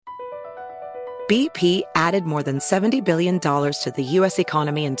BP added more than $70 billion to the U.S.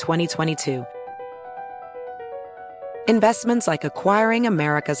 economy in 2022. Investments like acquiring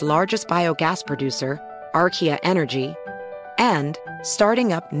America's largest biogas producer, Archaea Energy, and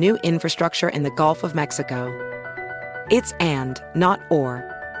starting up new infrastructure in the Gulf of Mexico. It's and, not or.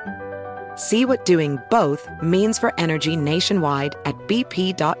 See what doing both means for energy nationwide at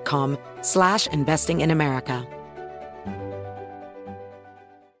bp.com/investing in America.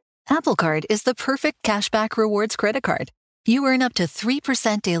 Apple Card is the perfect cashback rewards credit card. You earn up to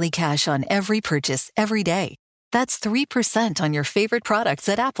 3% daily cash on every purchase every day. That's 3% on your favorite products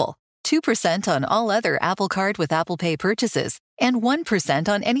at Apple, 2% on all other Apple Card with Apple Pay purchases, and 1%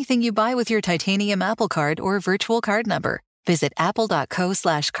 on anything you buy with your titanium Apple Card or virtual card number. Visit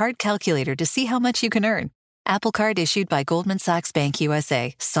apple.co/card calculator to see how much you can earn. Apple Card issued by Goldman Sachs Bank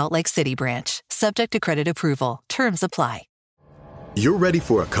USA, Salt Lake City branch. Subject to credit approval. Terms apply. You're ready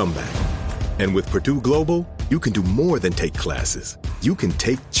for a comeback. And with Purdue Global, you can do more than take classes. You can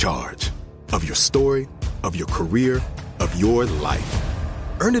take charge of your story, of your career, of your life.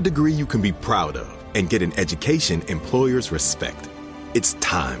 Earn a degree you can be proud of and get an education employers respect. It's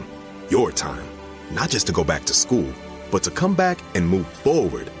time, your time, not just to go back to school, but to come back and move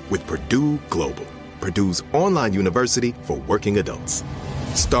forward with Purdue Global, Purdue's online university for working adults.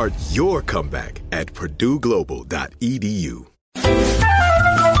 Start your comeback at purdueglobal.edu.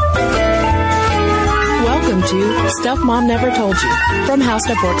 Welcome to Stuff Mom Never Told You from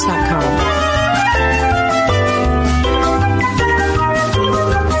HowStuffWorks.com.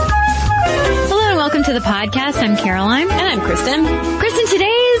 Welcome to the podcast. I'm Caroline. And I'm Kristen. Kristen,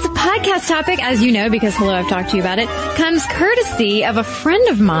 today's podcast topic, as you know, because hello, I've talked to you about it, comes courtesy of a friend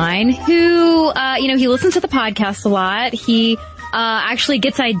of mine who, he listens to the podcast a lot. He actually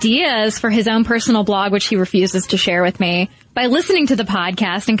gets ideas for his own personal blog, which he refuses to share with me, by listening to the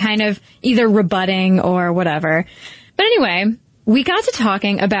podcast and kind of either rebutting or whatever. But anyway, we got to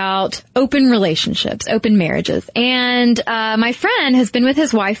talking about open relationships, open marriages. And my friend has been with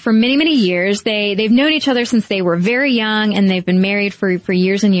his wife for many, many years. They've known each other since they were very young, and they've been married for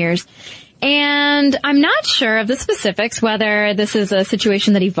years and years. And I'm not sure of the specifics, whether this is a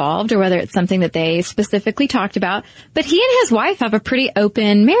situation that evolved or whether it's something that they specifically talked about. But he and his wife have a pretty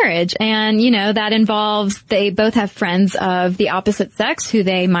open marriage. And, that involves they both have friends of the opposite sex who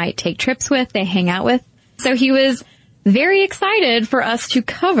they might take trips with, they hang out with. So he was very excited for us to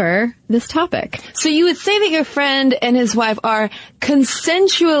cover this topic. So you would say that your friend and his wife are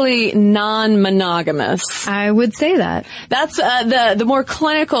consensually non-monogamous. I would say that. That's the more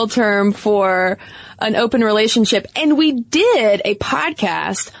clinical term for an open relationship. And we did a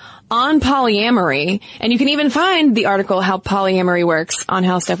podcast on polyamory, and you can even find the article How Polyamory Works on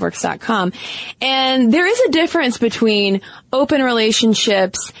HowStuffWorks.com. And there is a difference between open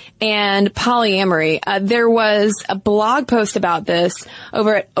relationships and polyamory. There was a blog post about this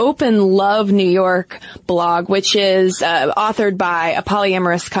over at Open Love New York blog, which is authored by a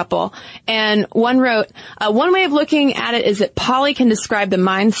polyamorous couple. And one wrote, one way of looking at it is that poly can describe the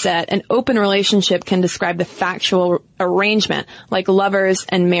mindset, and open relationship can describe the factual arrangement, like lovers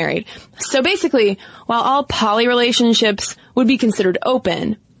and married. So basically, while all poly relationships would be considered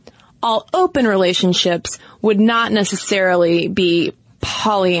open, all open relationships would not necessarily be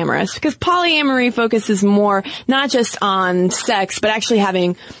polyamorous, because polyamory focuses more not just on sex, but actually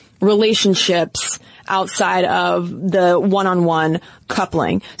having relationships outside of the one-on-one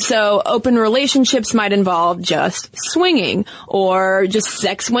coupling. So open relationships might involve just swinging, or just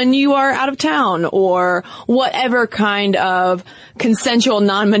sex when you are out of town, or whatever kind of consensual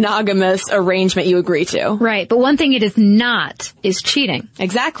non-monogamous arrangement you agree to. Right. But one thing it is not is cheating.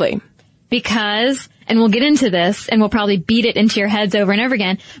 Exactly. Because, and we'll get into this, and we'll probably beat it into your heads over and over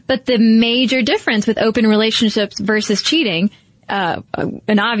again, but the major difference with open relationships versus cheating,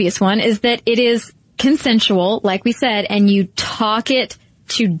 an obvious one, is that it is consensual, like we said, and you talk it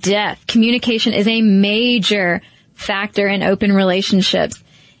to death. Communication is a major factor in open relationships.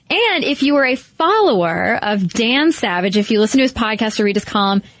 And if you are a follower of Dan Savage, if you listen to his podcast or read his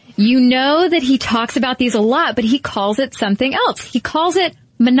column, you know that he talks about these a lot, but he calls it something else. He calls it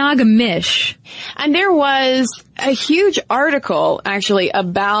monogamish. And there was a huge article, actually,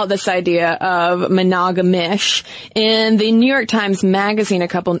 about this idea of monogamish in the New York Times Magazine a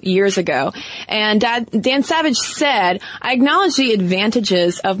couple years ago. And Dan Savage said, I acknowledge the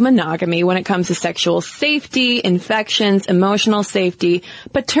advantages of monogamy when it comes to sexual safety, infections, emotional safety,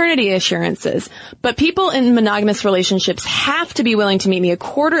 paternity assurances. But people in monogamous relationships have to be willing to meet me a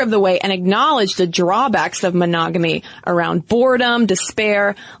quarter of the way and acknowledge the drawbacks of monogamy around boredom,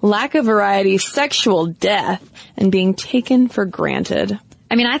 despair, lack of variety, sexual death, and being taken for granted.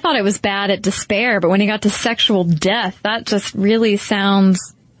 I mean, I thought it was bad at despair, but when he got to sexual death, that just really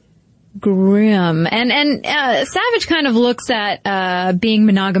sounds grim. And Savage kind of looks at being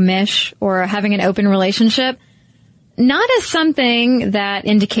monogamish or having an open relationship not as something that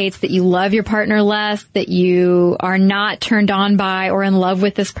indicates that you love your partner less, that you are not turned on by or in love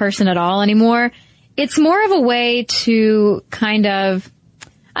with this person at all anymore. It's more of a way to kind of,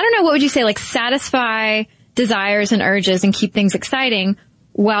 I don't know, what would you say, like satisfy desires and urges and keep things exciting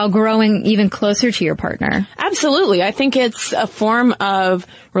while growing even closer to your partner. Absolutely. I think it's a form of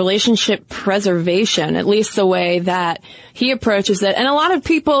relationship preservation, at least the way that he approaches it. And a lot of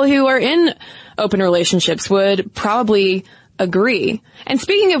people who are in open relationships would probably agree. And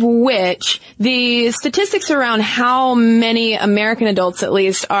speaking of which, the statistics around how many American adults, at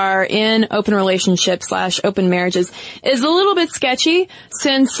least, are in open relationships / open marriages is a little bit sketchy,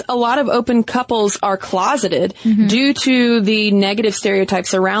 since a lot of open couples are closeted due to the negative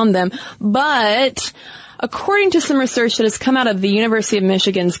stereotypes around them. But according to some research that has come out of the University of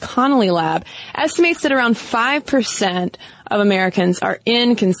Michigan's Connolly Lab, estimates that around 5% of Americans are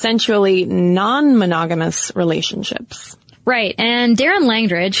in consensually non-monogamous relationships. Right. And Darren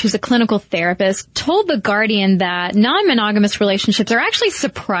Langdridge, who's a clinical therapist, told The Guardian that non-monogamous relationships are actually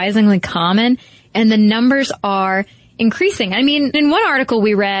surprisingly common, and the numbers are increasing. I mean, in one article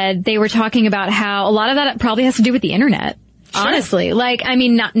we read, they were talking about how a lot of that probably has to do with the internet. Sure. Honestly, like, I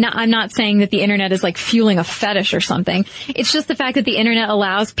mean, I'm not saying that the internet is like fueling a fetish or something. It's just the fact that the internet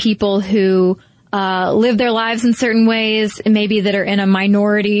allows people who live their lives in certain ways, maybe that are in a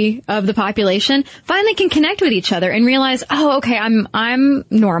minority of the population, finally can connect with each other and realize, oh, okay, I'm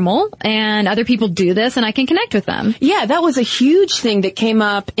normal and other people do this and I can connect with them. Yeah, that was a huge thing that came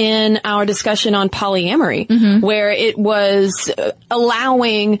up in our discussion on polyamory, where it was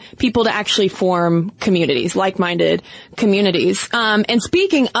allowing people to actually form communities, like-minded communities. And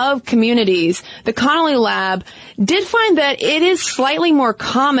speaking of communities, the Connolly Lab did find that it is slightly more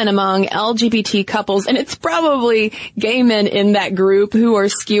common among LGBT couples, and it's probably gay men in that group who are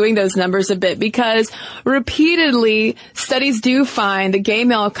skewing those numbers a bit, because repeatedly studies do find that gay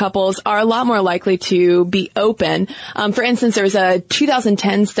male couples are a lot more likely to be open. For instance, there was a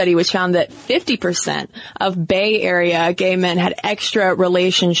 2010 study which found that 50% of Bay Area gay men had extra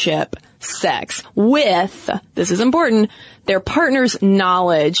relationship sex with, this is important, their partner's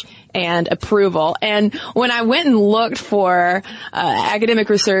knowledge and approval. And when I went and looked for academic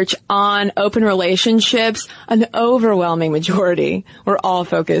research on open relationships, an overwhelming majority were all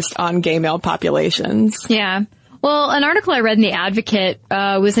focused on gay male populations. Yeah. Well, an article I read in The Advocate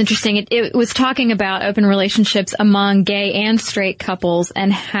was interesting. It was talking about open relationships among gay and straight couples,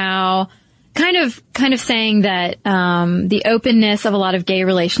 and how kind of saying that the openness of a lot of gay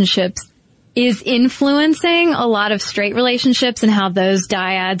relationships is influencing a lot of straight relationships, and how those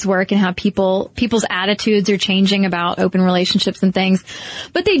dyads work, and how people's attitudes are changing about open relationships and things.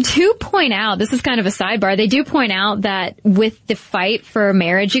 But they do point out, this is kind of a sidebar, they do point out that with the fight for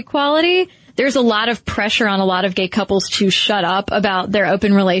marriage equality, there's a lot of pressure on a lot of gay couples to shut up about their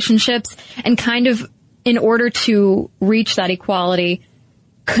open relationships, and kind of, in order to reach that equality,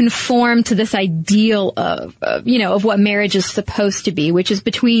 conform to this ideal of what marriage is supposed to be, which is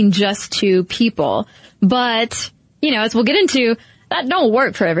between just two people. But, as we'll get into, that don't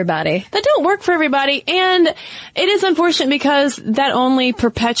work for everybody. That don't work for everybody. And it is unfortunate, because that only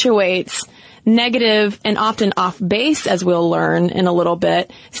perpetuates negative and often off base, as we'll learn in a little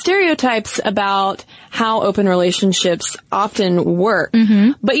bit, stereotypes about how open relationships often work.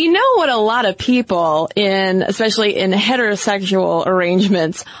 But you know what a lot of people especially in heterosexual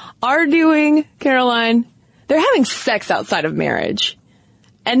arrangements, are doing, Caroline? They're having sex outside of marriage.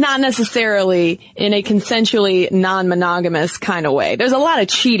 And not necessarily in a consensually non-monogamous kind of way. There's a lot of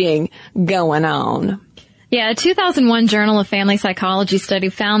cheating going on. Yeah, a 2001 Journal of Family Psychology study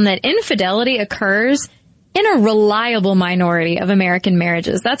found that infidelity occurs in a reliable minority of American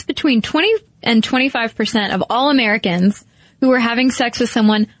marriages. That's between 20 and 25% of all Americans who are having sex with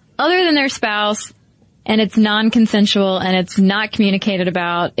someone other than their spouse, and it's non-consensual and it's not communicated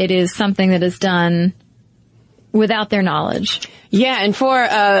about. It is something that is done without their knowledge. Yeah, and for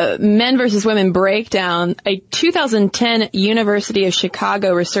Men versus Women breakdown, a 2010 University of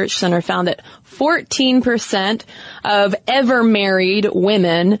Chicago Research Center found that 14% of ever married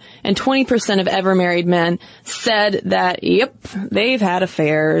women and 20% of ever married men said that, yep, they've had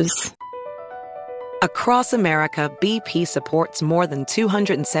affairs. Across America, BP supports more than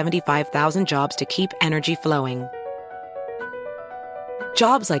 275,000 jobs to keep energy flowing.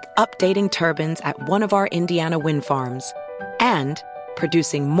 Jobs like updating turbines at one of our Indiana wind farms, and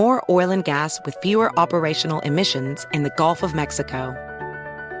producing more oil and gas with fewer operational emissions in the Gulf of Mexico.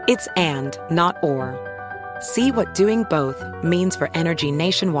 It's and, not or. See what doing both means for energy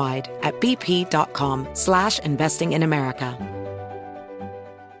nationwide at bp.com/investing in America.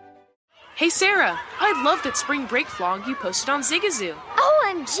 Hey Sarah, I loved that spring break vlog you posted on Zigazoo.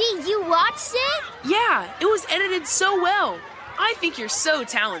 OMG, you watched it? Yeah, it was edited so well. I think you're so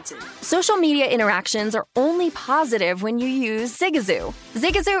talented. Social media interactions are only positive when you use Zigazoo.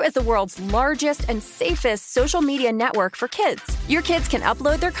 Zigazoo is the world's largest and safest social media network for kids. Your kids can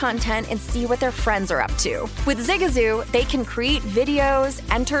upload their content and see what their friends are up to. With Zigazoo, they can create videos,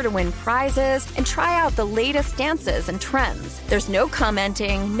 enter to win prizes, and try out the latest dances and trends. There's no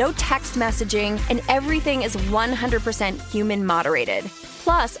commenting, no text messaging, and everything is 100% human moderated.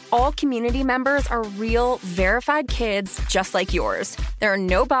 Plus, all community members are real, verified kids just like yours. There are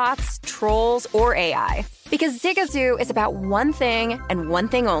no bots, trolls, or AI. Because Zigazoo is about one thing and one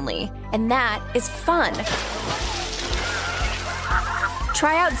thing only, and that is fun.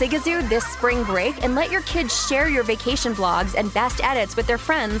 Try out Zigazoo this spring break and let your kids share your vacation vlogs and best edits with their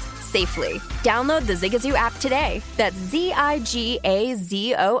friends safely. Download the Zigazoo app today. That's Zigazoo.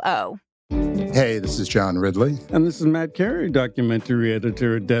 Hey, this is John Ridley. And this is Matt Carey, documentary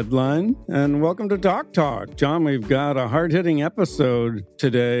editor at Deadline. And welcome to Doc Talk. John, we've got a hard-hitting episode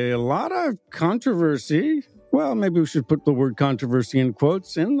today. A lot of controversy. Well, maybe we should put the word controversy in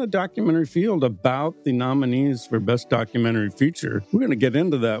quotes in the documentary field about the nominees for Best Documentary Feature. We're going to get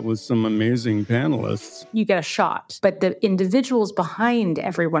into that with some amazing panelists. You get a shot, but the individuals behind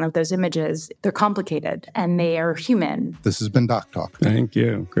every one of those images, they're complicated and they are human. This has been Doc Talk. Thank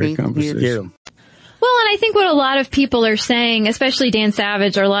you. Great conversation. Well, and I think what a lot of people are saying, especially Dan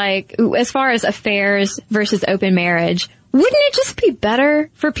Savage, are like, as far as affairs versus open marriage, wouldn't it just be better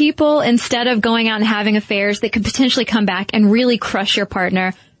for people, instead of going out and having affairs that could potentially come back and really crush your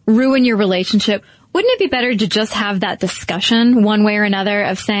partner, ruin your relationship? Wouldn't it be better to just have that discussion one way or another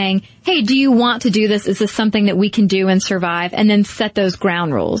of saying, hey, do you want to do this? Is this something that we can do and survive? And then set those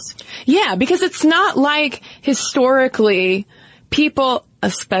ground rules. Yeah, because it's not like historically people,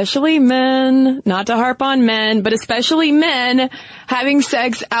 especially men, not to harp on men, but especially men, having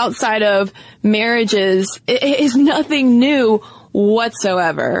sex outside of marriages is nothing new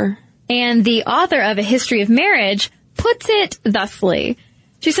whatsoever. And the author of A History of Marriage puts it thusly.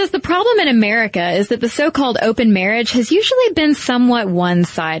 She says the problem in America is that the so-called open marriage has usually been somewhat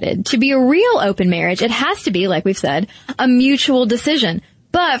one-sided. To be a real open marriage, it has to be, like we've said, a mutual decision.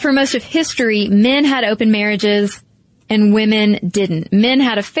 But for most of history, men had open marriages and women didn't. Men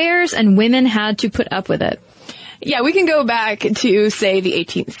had affairs and women had to put up with it. Yeah, we can go back to, say, the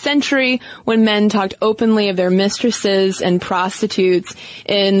 18th century when men talked openly of their mistresses and prostitutes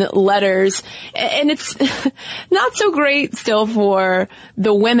in letters. And it's not so great still for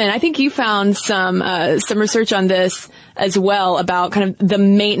the women. I think you found some research on this as well about kind of the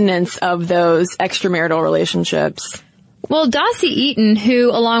maintenance of those extramarital relationships. Well, Dossie Eaton,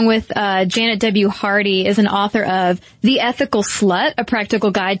 who, along with Janet W. Hardy, is an author of The Ethical Slut, a practical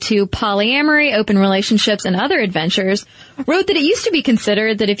guide to polyamory, open relationships, and other adventures, wrote that it used to be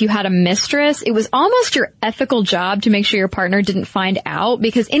considered that if you had a mistress, it was almost your ethical job to make sure your partner didn't find out,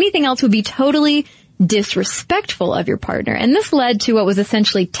 because anything else would be totally disrespectful of your partner. And this led to what was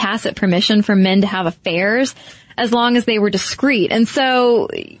essentially tacit permission for men to have affairs as long as they were discreet. And so,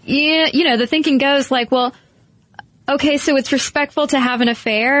 yeah, you know, the thinking goes like, well, okay, so it's respectful to have an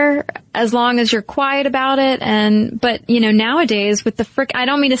affair as long as you're quiet about it. But, you know, nowadays with the I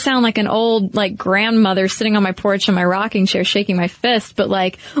don't mean to sound like an old, like, grandmother sitting on my porch in my rocking chair shaking my fist, but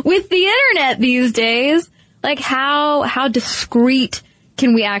like with the internet these days, like how discreet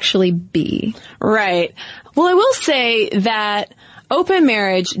can we actually be? Right. Well, I will say that open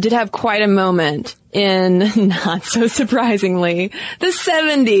marriage did have quite a moment in, not so surprisingly, the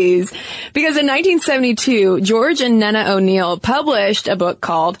 70s. Because in 1972, George and Nena O'Neill published a book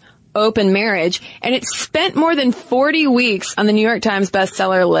called Open Marriage, and it spent more than 40 weeks on the New York Times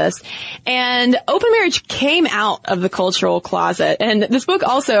bestseller list. And open marriage came out of the cultural closet. And this book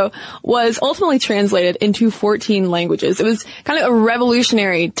also was ultimately translated into 14 languages. It was kind of a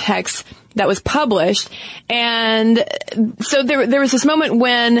revolutionary text that was published. And so there was this moment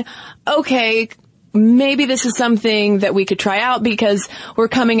when, okay, maybe this is something that we could try out, because we're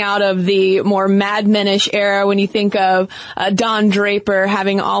coming out of the more Mad Men-ish era when you think of Don Draper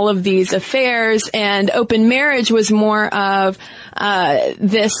having all of these affairs, and open marriage was more of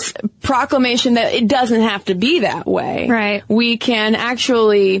this proclamation that it doesn't have to be that way. Right. We can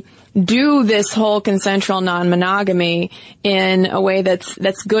actually do this whole consensual non-monogamy in a way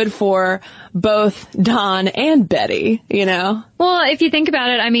that's good for both Don and Betty, you know? Well, if you think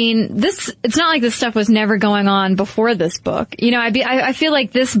about it, I mean, it's not like this stuff was never going on before this book. You know, I feel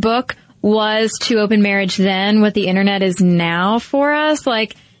like this book was to open marriage then what the internet is now for us.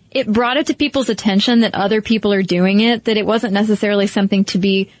 Like, it brought it to people's attention that other people are doing it, that it wasn't necessarily something to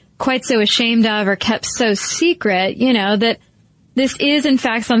be quite so ashamed of or kept so secret, you know, that this is, in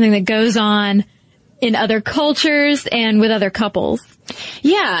fact, something that goes on in other cultures and with other couples.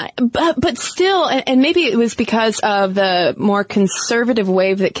 Yeah, but still, and maybe it was because of the more conservative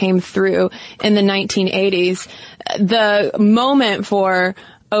wave that came through in the 1980s, the moment for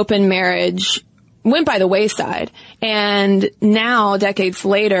open marriage went by the wayside. And now, decades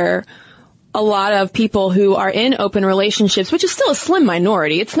later, a lot of people who are in open relationships, which is still a slim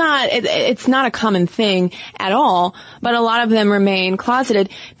minority. It's not a common thing at all, but a lot of them remain closeted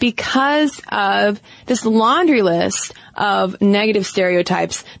because of this laundry list of negative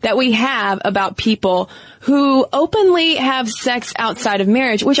stereotypes that we have about people who openly have sex outside of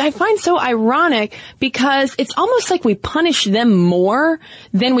marriage, which I find so ironic because it's almost like we punish them more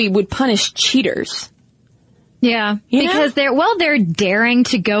than we would punish cheaters. Yeah, because they're daring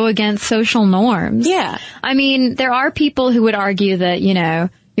to go against social norms. Yeah. I mean, there are people who would argue that, you know,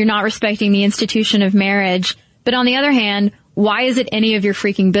 you're not respecting the institution of marriage. But on the other hand, why is it any of your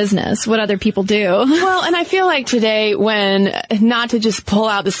freaking business what other people do? Well, and I feel like today when, not to just pull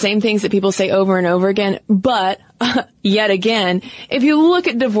out the same things that people say over and over again, but yet again, if you look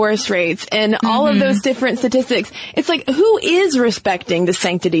at divorce rates and all of those different statistics, it's like, who is respecting the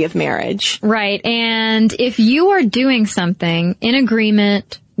sanctity of marriage? Right. And if you are doing something in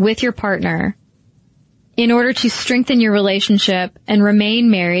agreement with your partner in order to strengthen your relationship and remain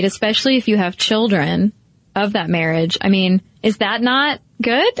married, especially if you have children of that marriage, I mean, is that not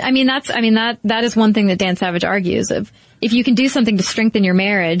good? I mean, that is one thing that Dan Savage argues of. If you can do something to strengthen your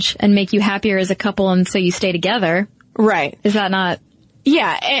marriage and make you happier as a couple and so you stay together. Right. Is that not?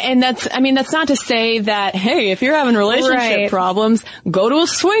 Yeah. And that's not to say that, hey, if you're having relationship problems, go to a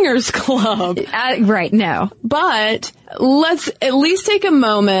swingers club. Right. No. But let's at least take a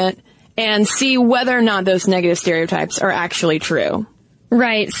moment and see whether or not those negative stereotypes are actually true.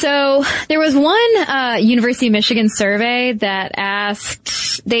 Right. So there was one University of Michigan survey that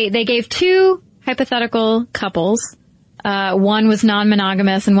asked, they gave two hypothetical couples. One was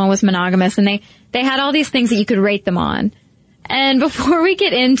non-monogamous and one was monogamous, and they had all these things that you could rate them on. And before we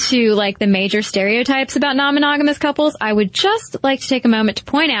get into like the major stereotypes about non-monogamous couples, I would just like to take a moment to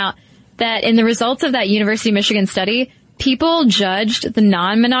point out that in the results of that University of Michigan study, people judged the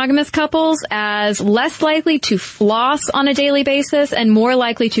non-monogamous couples as less likely to floss on a daily basis and more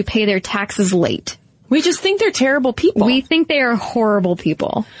likely to pay their taxes late. We just think they're terrible people. We think they are horrible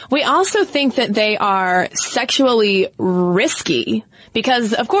people. We also think that they are sexually risky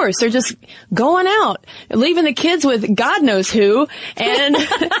because, of course, they're just going out, leaving the kids with God knows who, and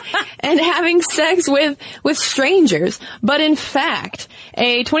and having sex with strangers. But in fact,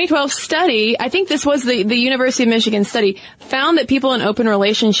 a 2012 study, I think this was the University of Michigan study, found that people in open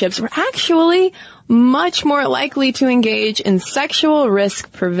relationships were actually much more likely to engage in sexual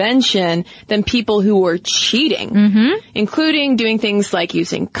risk prevention than people who were cheating, including doing things like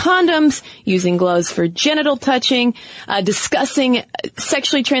using condoms, using gloves for genital touching, discussing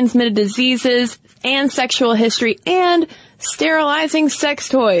sexually transmitted diseases and sexual history, and sterilizing sex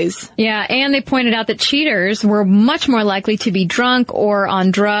toys. Yeah, and they pointed out that cheaters were much more likely to be drunk or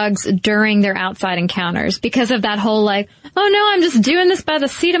on drugs during their outside encounters because of that whole like, oh no, I'm just doing this by the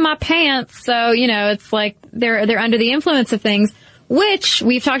seat of my pants. So, you know, it's like they're under the influence of things, which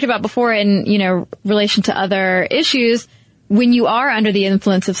we've talked about before in, you know, relation to other issues. When you are under the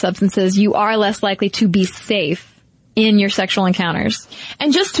influence of substances, you are less likely to be safe in your sexual encounters.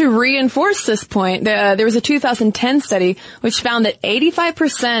 And just to reinforce this point, there was a 2010 study which found that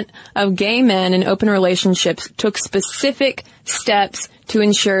 85% of gay men in open relationships took specific steps to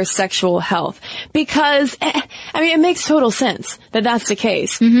ensure sexual health. Because, I mean, it makes total sense that that's the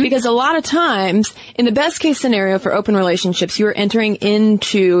case. Because a lot of times, in the best case scenario for open relationships, you're entering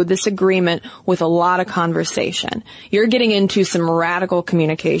into this agreement with a lot of conversation. You're getting into some radical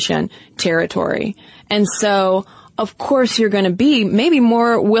communication territory. And so, of course, you're going to be maybe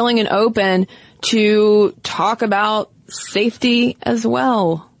more willing and open to talk about safety as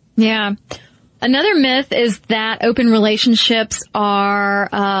well. Yeah. Another myth is that open relationships are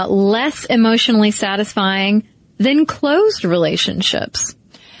less emotionally satisfying than closed relationships.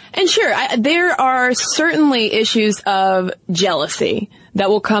 And sure, there are certainly issues of jealousy that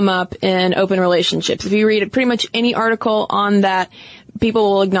will come up in open relationships. If you read pretty much any article on that,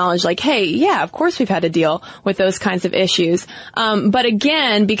 people will acknowledge like, hey, yeah, of course we've had to deal with those kinds of issues. But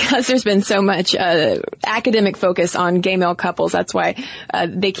again, because there's been so much academic focus on gay male couples, that's why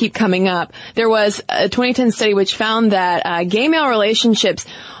they keep coming up. There was a 2010 study which found that gay male relationships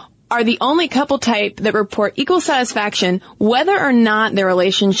are the only couple type that report equal satisfaction whether or not their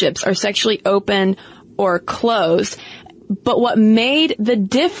relationships are sexually open or closed. But what made the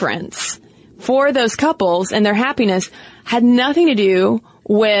difference for those couples and their happiness had nothing to do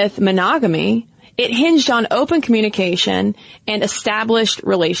with monogamy. It hinged on open communication and established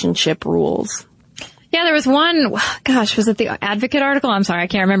relationship rules. Yeah, there was one, gosh, was it the Advocate article? I'm sorry, I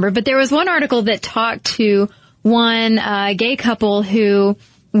can't remember. But there was one article that talked to one gay couple who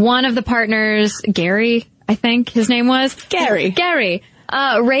one of the partners, Gary, I think his name was. Gary,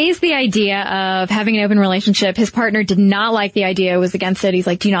 raised the idea of having an open relationship. His partner did not like the idea, was against it. He's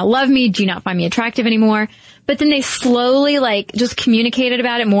like, do you not love me? Do you not find me attractive anymore? But then they slowly just communicated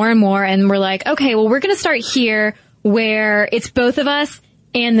about it more and more and were like, okay, well, we're going to start here where it's both of us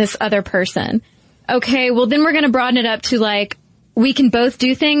and this other person. Okay, well, then we're going to broaden it up to we can both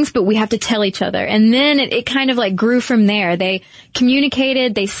do things, but we have to tell each other. And then it kind of grew from there. They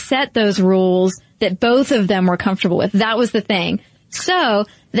communicated, they set those rules that both of them were comfortable with. That was the thing. So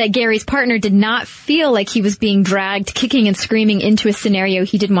that Gary's partner did not feel like he was being dragged kicking and screaming into a scenario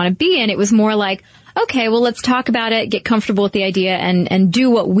he didn't want to be in. It was more like, okay, well, let's talk about it, get comfortable with the idea, and do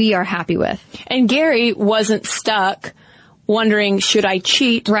what we are happy with. And Gary wasn't stuck wondering, should I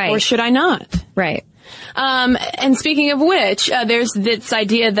cheat or should I not? Right. And speaking of which, there's this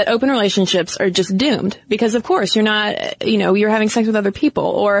idea that open relationships are just doomed because, of course, you're not, you're having sex with other people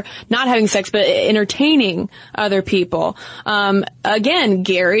or not having sex, but entertaining other people. Again,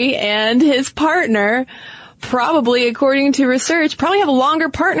 Gary and his partner probably, according to research, probably have longer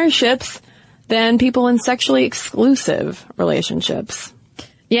partnerships than people in sexually exclusive relationships.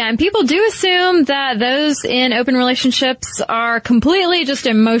 Yeah, and people do assume that those in open relationships are completely just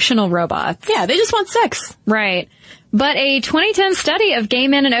emotional robots. Yeah, they just want sex. Right. But a 2010 study of gay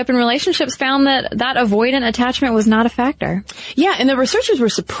men in open relationships found that avoidant attachment was not a factor. Yeah, and the researchers were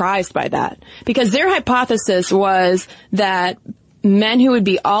surprised by that because their hypothesis was that men who would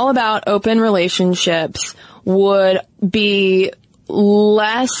be all about open relationships would be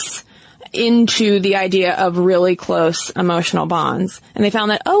less into the idea of really close emotional bonds. And they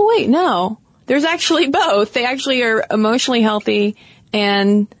found that, oh, wait, no, there's actually both. They actually are emotionally healthy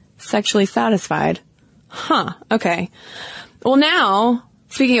and sexually satisfied. Huh. Okay. Well, now,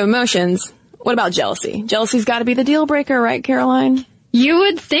 speaking of emotions, what about jealousy? Jealousy's got to be the deal breaker, right, Caroline? You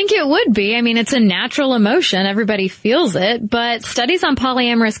would think it would be. I mean, it's a natural emotion. Everybody feels it. But studies on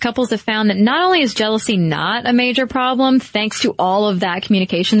polyamorous couples have found that not only is jealousy not a major problem, thanks to all of that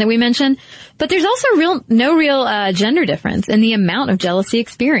communication that we mentioned, but there's also no real gender difference in the amount of jealousy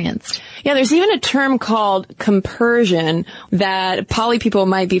experienced. Yeah, there's even a term called compersion that poly people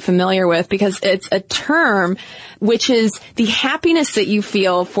might be familiar with because it's a term which is the happiness that you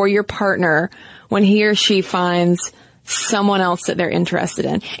feel for your partner when he or she finds someone else that they're interested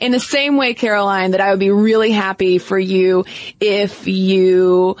in. In the same way, Caroline, that I would be really happy for you if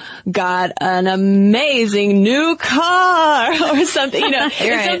you got an amazing new car or something,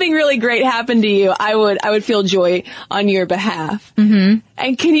 if something really great happened to you, I would feel joy on your behalf. Mm-hmm.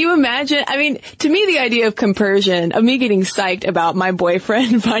 And can you imagine? I mean, to me, the idea of compersion, of me getting psyched about my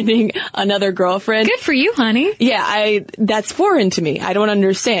boyfriend finding another girlfriend. Good for you, honey. Yeah, that's foreign to me. I don't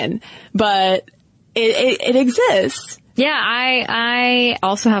understand, but it exists. Yeah, I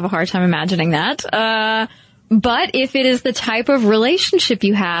also have a hard time imagining that. But if it is the type of relationship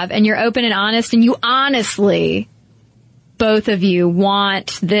you have and you're open and honest and you honestly, both of you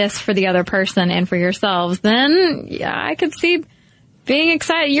want this for the other person and for yourselves, then yeah, I could see being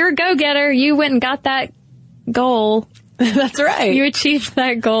excited. You're a go-getter. You went and got that goal. That's right. You achieved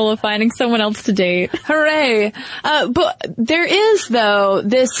that goal of finding someone else to date. Hooray. But there is, though,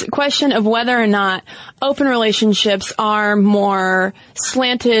 this question of whether or not open relationships are more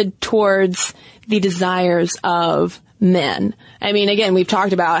slanted towards the desires of men. I mean, again, we've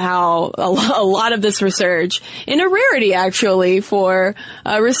talked about how a lot of this research, in a rarity actually, for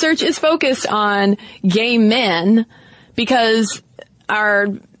research is focused on gay men because our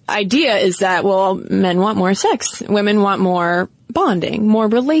idea is that, well, men want more sex. Women want more bonding, more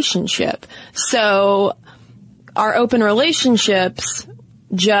relationship. So are open relationships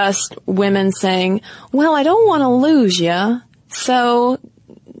just women saying, well, I don't want to lose you, so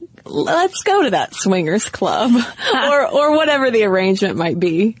let's go to that swingers club or whatever the arrangement might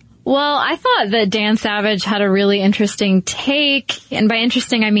be? Well, I thought that Dan Savage had a really interesting take. And by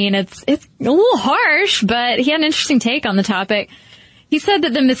interesting, I mean, it's a little harsh, but he had an interesting take on the topic. He said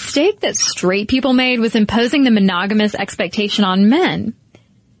that the mistake that straight people made was imposing the monogamous expectation on men.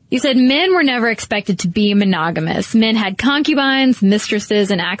 He said men were never expected to be monogamous. Men had concubines,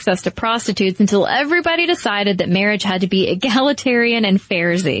 mistresses, and access to prostitutes until everybody decided that marriage had to be egalitarian and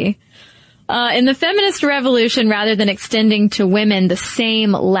fairsy. In the feminist revolution, rather than extending to women the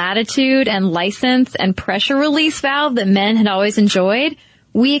same latitude and license and pressure release valve that men had always enjoyed,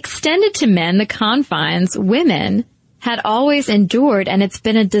 we extended to men the confines women had always endured, and it's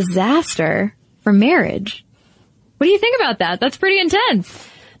been a disaster for marriage. What do you think about that? That's pretty intense.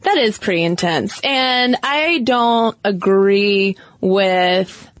 That is pretty intense. And I don't agree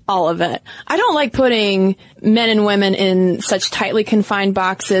with all of it. I don't like putting men and women in such tightly confined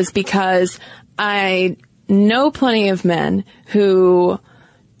boxes because I know plenty of men who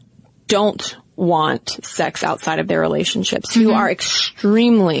don't want sex outside of their relationships, who are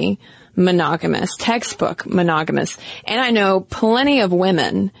extremely monogamous, textbook monogamous. And I know plenty of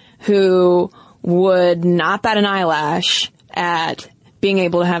women who would not bat an eyelash at being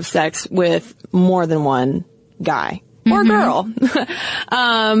able to have sex with more than one guy or girl.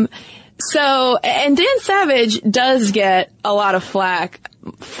 And Dan Savage does get a lot of flack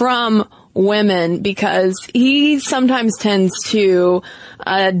from women because he sometimes tends to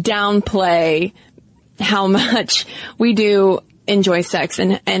downplay how much we do enjoy sex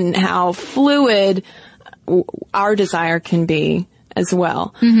and how fluid our desire can be as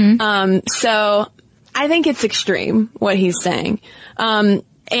well. So I think it's extreme what he's saying.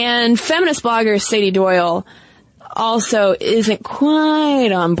 And feminist blogger Sadie Doyle also isn't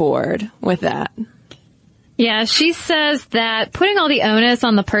quite on board with that. Yeah, she says that putting all the onus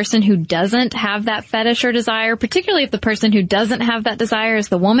on the person who doesn't have that fetish or desire, particularly if the person who doesn't have that desire is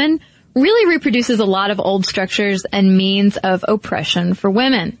the woman, really reproduces a lot of old structures and means of oppression for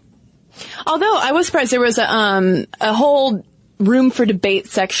women. Although I was surprised, there was a whole room for debate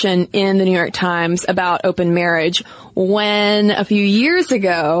section in the New York Times about open marriage when a few years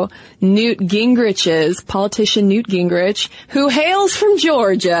ago, politician Newt Gingrich, who hails from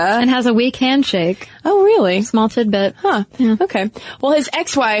Georgia. And has a weak handshake. Oh, really? Small tidbit. Huh. Yeah. Okay. Well, his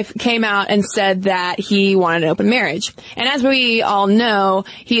ex-wife came out and said that he wanted an open marriage. And as we all know,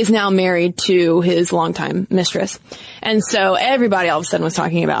 he is now married to his longtime mistress. And so everybody all of a sudden was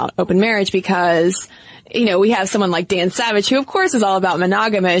talking about open marriage because we have someone like Dan Savage, who of course is all about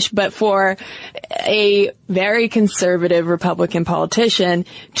monogamish, but for a very conservative Republican politician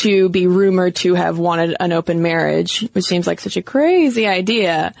to be rumored to have wanted an open marriage, which seems like such a crazy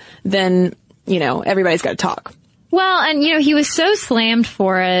idea, then, everybody's got to talk. Well, and, he was so slammed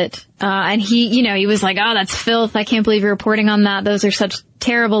for it, and he was like, oh, that's filth. I can't believe you're reporting on that. Those are such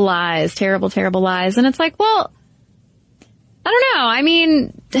terrible lies, terrible, terrible lies. And it's like, well, I don't know. I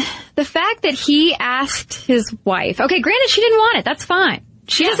mean, the fact that he asked his wife, okay, granted she didn't want it. That's fine.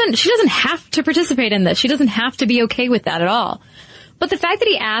 She doesn't have to participate in this. She doesn't have to be okay with that at all. But the fact that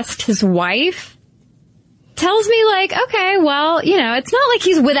he asked his wife tells me okay, well, it's not like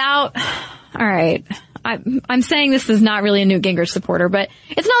he's without, all right. I'm saying this is not really a Newt Gingrich supporter, but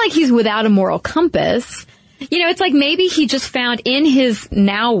it's not like he's without a moral compass. It's like maybe he just found in his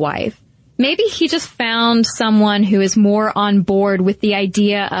now wife, maybe he just found someone who is more on board with the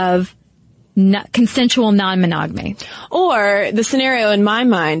idea of consensual non-monogamy. Or the scenario in my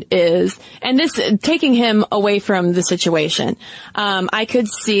mind is, and this, taking him away from the situation, I could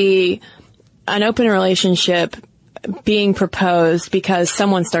see an open relationship being proposed because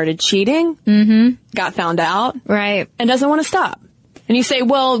someone started cheating, got found out, right, and doesn't want to stop. And you say,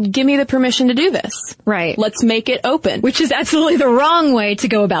 well, give me the permission to do this. Right. Let's make it open. Which is absolutely the wrong way to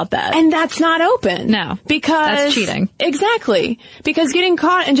go about that. And that's not open. No. Because that's cheating. Exactly. Because getting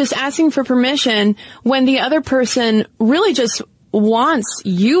caught and just asking for permission when the other person really just wants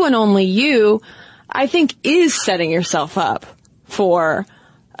you and only you, I think is setting yourself up for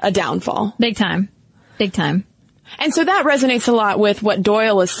a downfall. Big time. Big time. And so that resonates a lot with what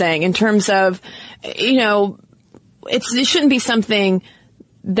Doyle is saying in terms of, it shouldn't be something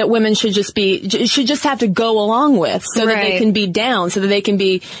that women should just have to go along with so that they can be down, so that they can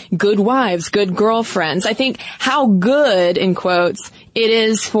be good wives, good girlfriends. I think how good, in quotes, it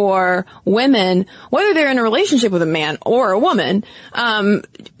is for women, whether they're in a relationship with a man or a woman,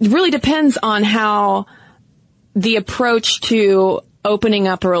 really depends on how the approach to opening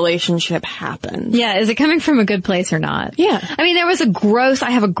up a relationship happens. Yeah, is it coming from a good place or not? Yeah. I mean,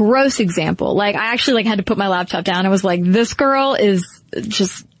 I have a gross example. I actually had to put my laptop down. I was like, this girl is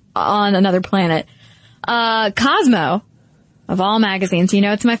just on another planet. Cosmo, of all magazines,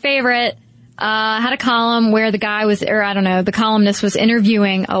 it's my favorite, had a column where the columnist was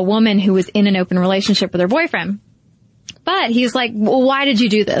interviewing a woman who was in an open relationship with her boyfriend. But he's like, well, why did you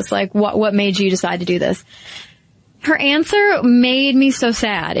do this? Like, what made you decide to do this? Her answer made me so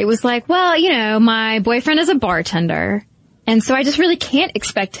sad. It was like, well, you know, my boyfriend is a bartender, and so I just really can't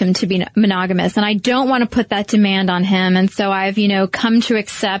expect him to be monogamous, and I don't want to put that demand on him, and so I've, you know, come to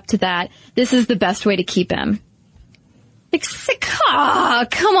accept that this is the best way to keep him. Like,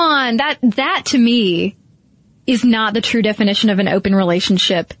 come on. That to me is not the true definition of an open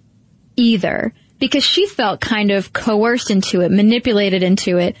relationship either, because she felt kind of coerced into it, manipulated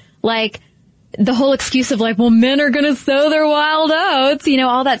into it, like the whole excuse of like, well, men are going to sow their wild oats, you know,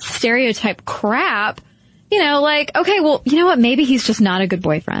 all that stereotype crap. You know, like, okay, well, you know what? Maybe he's just not a good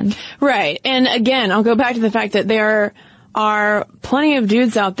boyfriend. Right. And again, I'll go back to the fact that there are plenty of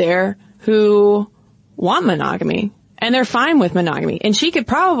dudes out there who want monogamy, and they're fine with monogamy. And she could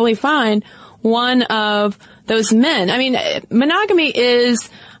probably find one of those men. I mean, monogamy is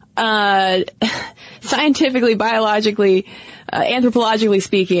scientifically, biologically, anthropologically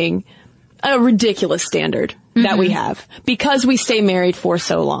speaking, a ridiculous standard that we have, because we stay married for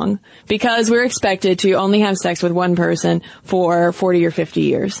so long, because we're expected to only have sex with one person for 40 or 50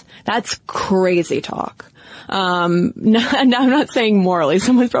 years. That's crazy talk. I'm not saying morally.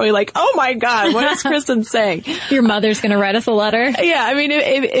 Someone's probably like, oh my God, what is Kristen saying? Your mother's going to write us a letter. Yeah. I mean,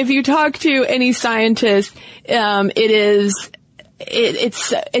 if you talk to any scientist,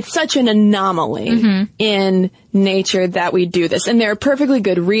 it's such an anomaly in nature that we do this. And there are perfectly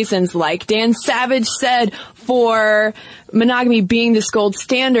good reasons, like Dan Savage said, for monogamy being this gold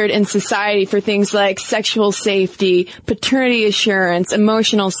standard in society for things like sexual safety, paternity assurance,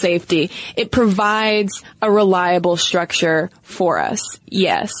 emotional safety. It provides a reliable structure for us.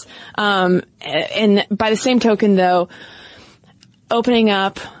 Yes. And by the same token, though, opening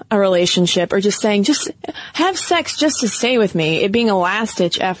up a relationship or just saying, just have sex just to stay with me, it being a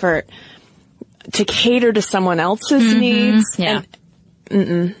last-ditch effort to cater to someone else's needs. Yeah.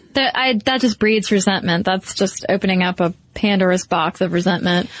 That just breeds resentment. That's just opening up a Pandora's box of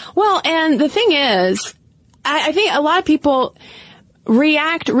resentment. Well, and the thing is, I think a lot of people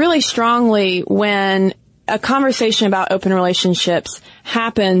react really strongly when a conversation about open relationships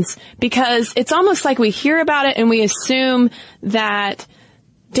happens, because it's almost like we hear about it and we assume that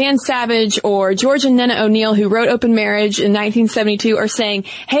Dan Savage or George and Nina O'Neill, who wrote Open Marriage in 1972, are saying,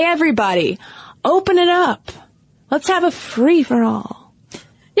 hey, everybody, open it up. Let's have a free-for-all.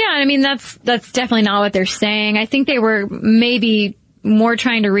 Yeah, I mean, that's definitely not what they're saying. I think they were maybe more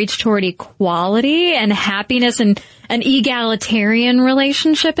trying to reach toward equality and happiness and an egalitarian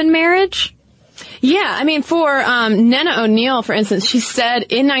relationship in marriage. Yeah, I mean, for Nina O'Neill, for instance, she said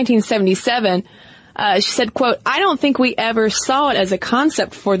in 1977, she said, quote, I don't think we ever saw it as a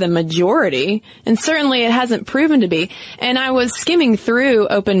concept for the majority, and certainly it hasn't proven to be. And I was skimming through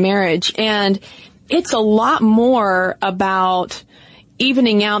Open Marriage, and it's a lot more about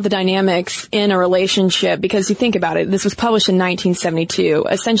evening out the dynamics in a relationship, because you think about it, this was published in 1972.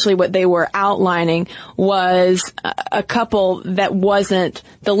 Essentially what they were outlining was a couple that wasn't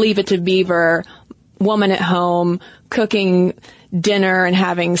the Leave It to Beaver woman at home cooking dinner and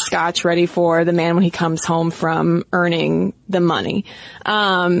having scotch ready for the man when he comes home from earning the money,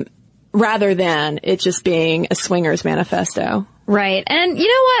 rather than it just being a swingers manifesto. Right. And you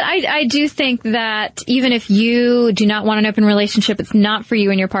know what? I do think that even if you do not want an open relationship, it's not for you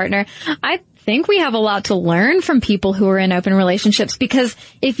and your partner. I think we have a lot to learn from people who are in open relationships, because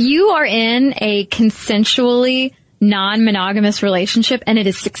if you are in a consensually non-monogamous relationship and it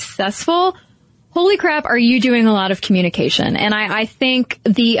is successful, holy crap, are you doing a lot of communication? And I think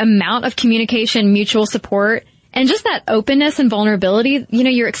the amount of communication, mutual support, and just that openness and vulnerability, you know,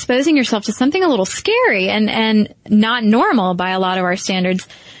 you're exposing yourself to something a little scary and not normal by a lot of our standards.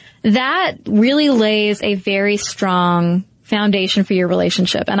 That really lays a very strong foundation for your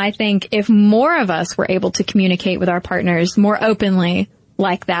relationship. And I think if more of us were able to communicate with our partners more openly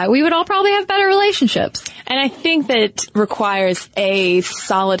like that, we would all probably have better relationships. And I think that it requires a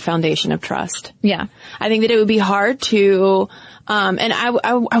solid foundation of trust. Yeah. I think that it would be hard to, and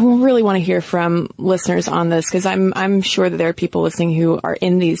I really want to hear from listeners on this, because I'm sure that there are people listening who are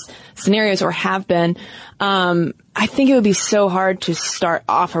in these scenarios or have been. I think it would be so hard to start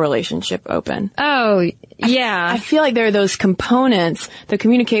off a relationship open. Oh, yeah. I feel like there are those components, the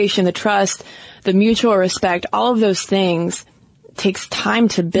communication, the trust, the mutual respect, all of those things takes time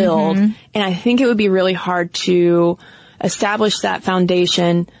to build. And I think it would be really hard to establish that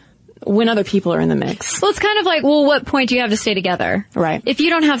foundation when other people are in the mix. Well, it's kind of like, well, what point do you have to stay together? Right. If you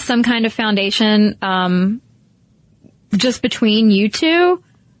don't have some kind of foundation, just between you two,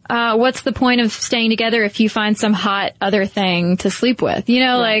 what's the point of staying together if you find some hot other thing to sleep with? You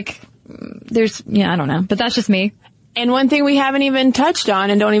know, like, I don't know, but that's just me. And one thing we haven't even touched on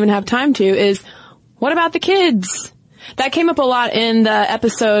and don't even have time to is, what about the kids? That came up a lot in the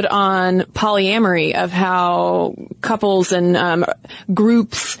episode on polyamory, of how couples and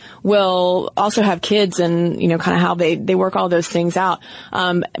groups will also have kids, and, kind of how they work all those things out.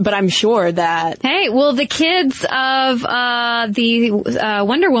 But I'm sure that... Hey, well, the kids of the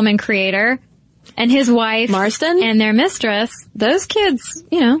Wonder Woman creator and his wife... Marston? And their mistress, those kids,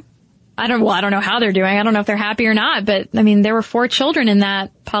 I don't know how they're doing. I don't know if they're happy or not, but, there were 4 children in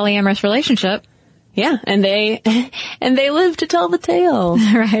that polyamorous relationship. Yeah, and they live to tell the tale.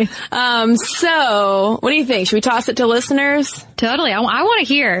 Right. So, what do you think? Should we toss it to listeners? Totally. I want to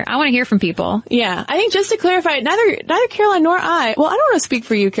hear. I want to hear from people. Yeah. I think, just to clarify, neither Caroline nor I don't want to speak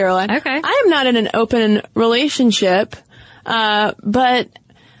for you, Caroline. Okay. I am not in an open relationship, but,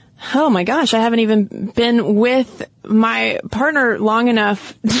 oh my gosh, I haven't even been with my partner long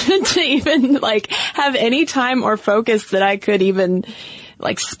enough to even, have any time or focus that I could even...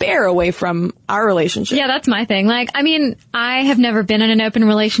 spare away from our relationship. Yeah, that's my thing. I have never been in an open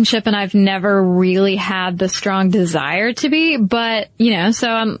relationship, and I've never really had the strong desire to be, but,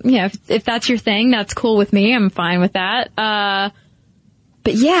 so if that's your thing, that's cool with me. I'm fine with that.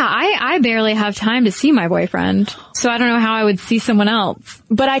 But yeah, I barely have time to see my boyfriend, so I don't know how I would see someone else.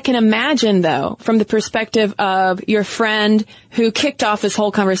 But I can imagine, though, from the perspective of your friend who kicked off this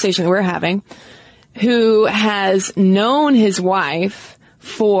whole conversation that we're having, who has known his wife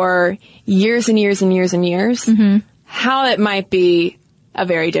for years and years and years and years, how it might be a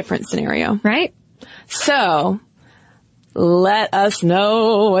very different scenario. Right? So, let us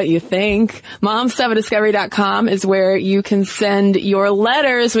know what you think. momstuff@discovery.com is where you can send your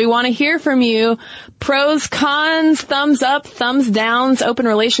letters. We want to hear from you. Pros, cons, thumbs up, thumbs downs, open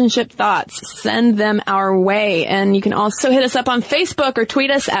relationship thoughts. Send them our way. And you can also hit us up on Facebook or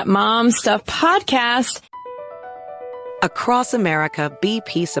tweet us at momstuffpodcast. Across America,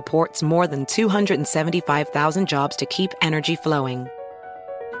 BP supports more than 275,000 jobs to keep energy flowing.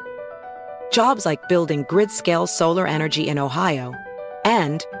 Jobs like building grid-scale solar energy in Ohio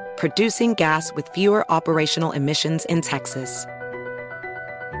and producing gas with fewer operational emissions in Texas.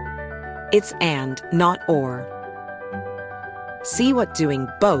 It's and, not or. See what doing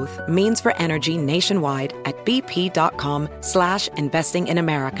both means for energy nationwide at bp.com/investing in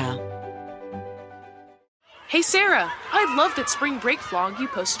America. Hey, Sarah, I love that spring break vlog you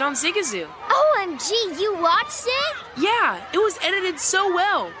posted on Zigazoo. OMG, you watched it? Yeah, it was edited so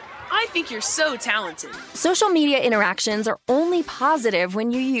well. I think you're so talented. Social media interactions are only positive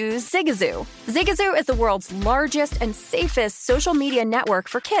when you use Zigazoo. Zigazoo is the world's largest and safest social media network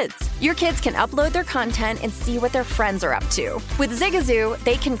for kids. Your kids can upload their content and see what their friends are up to. With Zigazoo,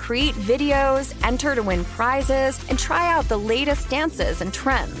 they can create videos, enter to win prizes, and try out the latest dances and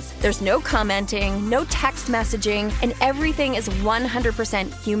trends. There's no commenting, no text messaging, and everything is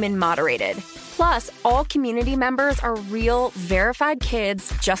 100% human moderated. Plus, all community members are real, verified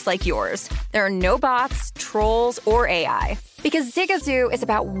kids just like yours. There are no bots, trolls, or AI. Because Zigazoo is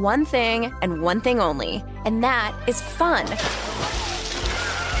about one thing and one thing only, and that is fun.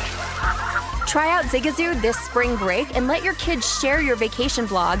 Try out Zigazoo this spring break and let your kids share your vacation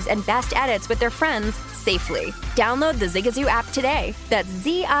vlogs and best edits with their friends safely. Download the Zigazoo app today. That's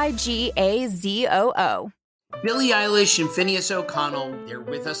Zigazoo. Billie Eilish and Phineas O'Connell, they're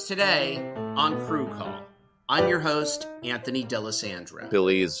with us today on Crew Call. I'm your host, Anthony D'Alessandro.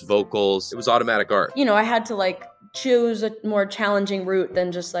 Billie's vocals, it was automatic art. I had to choose a more challenging route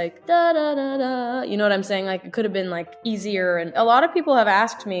than just da da da da. You know what I'm saying? It could have been easier. And a lot of people have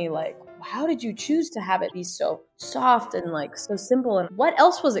asked me how did you choose to have it be so soft and so simple? And what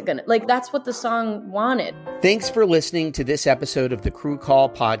else was it gonna that's what the song wanted. Thanks for listening to this episode of the Crew Call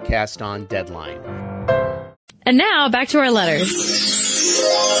podcast on Deadline. And now, back to our letters.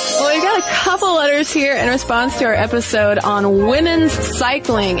 Well, we've got a couple letters here in response to our episode on women's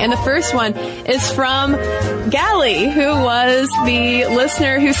cycling. And the first one is from Gally, who was the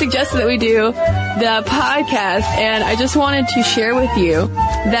listener who suggested that we do the podcast. And I just wanted to share with you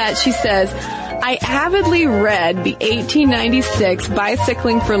that she says, I avidly read the 1896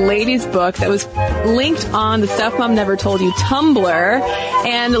 Bicycling for Ladies book that was linked on the Stuff Mom Never Told You Tumblr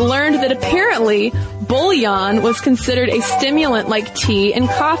and learned that apparently bouillon was considered a stimulant like tea and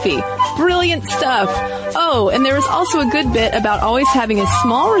coffee. Brilliant stuff. Oh, and there was also a good bit about always having a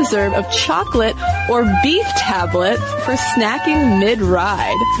small reserve of chocolate or beef tablets for snacking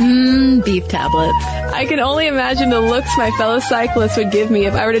mid-ride. Beef tablets. I can only imagine the looks my fellow cyclists would give me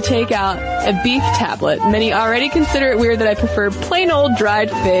if I were to take out a beef tablet. Many already consider it weird that I prefer plain old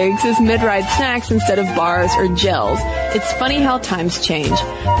dried figs as mid-ride snacks instead of bars or gels. It's funny how times change.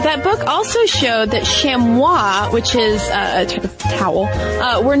 That book also showed that chamois, which is a type of towel,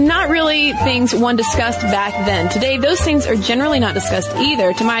 were not really things one discussed back then. Today, those things are generally not discussed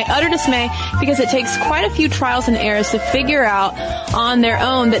either, to my utter dismay, because it takes quite a few trials and errors to figure out on their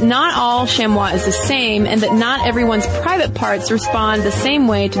own that not all chamois is the same, and that not everyone's private parts respond the same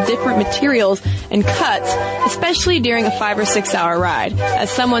way to different materials and cuts, especially during a 5 or 6 hour ride.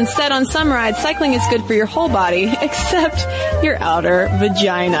 As someone said on some rides, cycling is good for your whole body, except your outer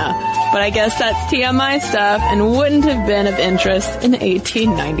vagina. But I guess that's TMI stuff and wouldn't have been of interest in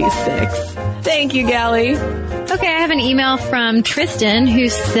 1896. Thank you, Gally. Okay, I have an email from Tristan who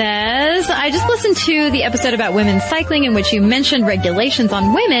says, I just listened to the episode about women cycling in which you mentioned regulations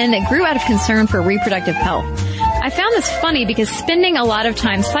on women that grew out of concern for reproductive health. I found this funny because spending a lot of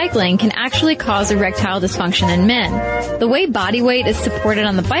time cycling can actually cause erectile dysfunction in men. The way body weight is supported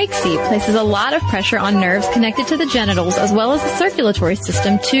on the bike seat places a lot of pressure on nerves connected to the genitals as well as the circulatory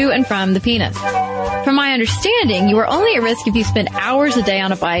system to and from the penis. From my understanding, you are only at risk if you spend hours a day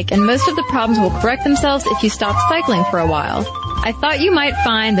on a bike, and most of the problems will correct themselves if you stop cycling for a while. I thought you might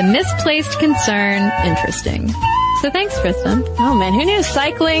find the misplaced concern interesting. So thanks, Tristan. Oh man, who knew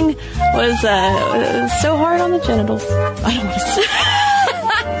cycling was so hard on the genitals? I don't want to say.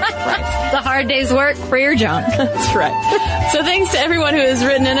 Right. It's a hard day's work for your junk. That's right. So thanks to everyone who has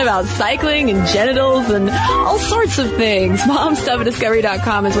written in about cycling and genitals and all sorts of things.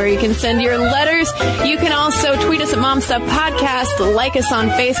 MomStuff@Discovery.com is where you can send your letters. You can also tweet us at MomStuff Podcast, like us on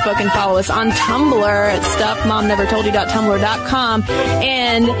Facebook, and follow us on Tumblr at StuffMomNeverToldYou.tumblr.com.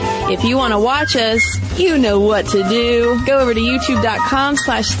 And if you want to watch us, you know what to do. Go over to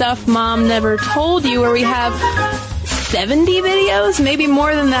YouTube.com/StuffMomNeverToldYou, where we have 70 videos, maybe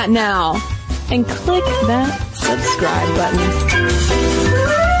more than that now. And click that subscribe button.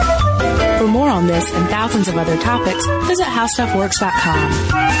 For more on this and thousands of other topics, visit HowStuffWorks.com.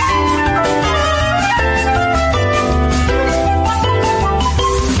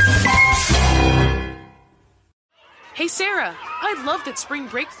 Hey Sarah, I love that spring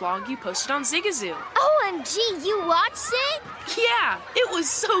break vlog you posted on Zigazoo. OMG, you watched it? Yeah, it was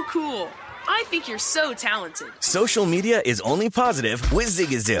so cool. I think you're so talented. Social media is only positive with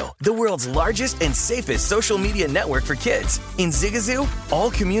Zigazoo, the world's largest and safest social media network for kids. In Zigazoo, all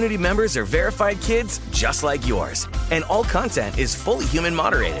community members are verified kids just like yours, and all content is fully human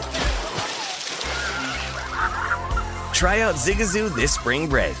moderated. Try out Zigazoo this spring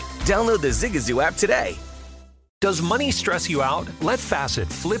break. Download the Zigazoo app today. Does money stress you out? Let Facet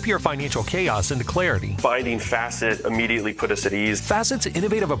flip your financial chaos into clarity. Finding Facet immediately put us at ease. Facet's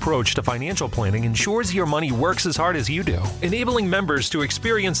innovative approach to financial planning ensures your money works as hard as you do, enabling members to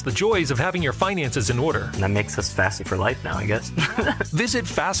experience the joys of having your finances in order. And that makes us Facet for life now, I guess. Visit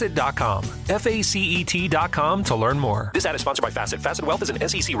Facet.com, FACET.com to learn more. This ad is sponsored by Facet. Facet Wealth is an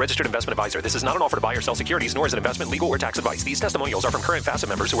SEC registered investment advisor. This is not an offer to buy or sell securities, nor is it investment, legal, or tax advice. These testimonials are from current Facet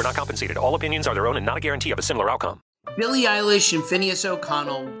members who are not compensated. All opinions are their own and not a guarantee of a similar outcome. Billie Eilish and Phineas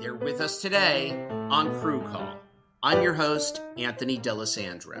O'Connell, they're with us today on Crew Call. I'm your host, Anthony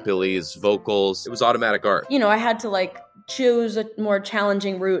D'Alessandro. Billie's vocals, it was automatic art. You know, I had to choose a more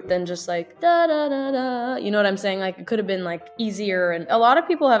challenging route than just da da da da. You know what I'm saying? It could have been easier. And a lot of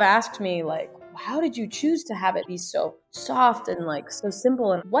people have asked me how did you choose to have it be so soft and so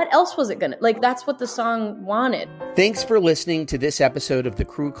simple? And what else was it gonna that's what the song wanted. Thanks for listening to this episode of the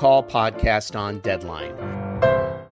Crew Call podcast on Deadline.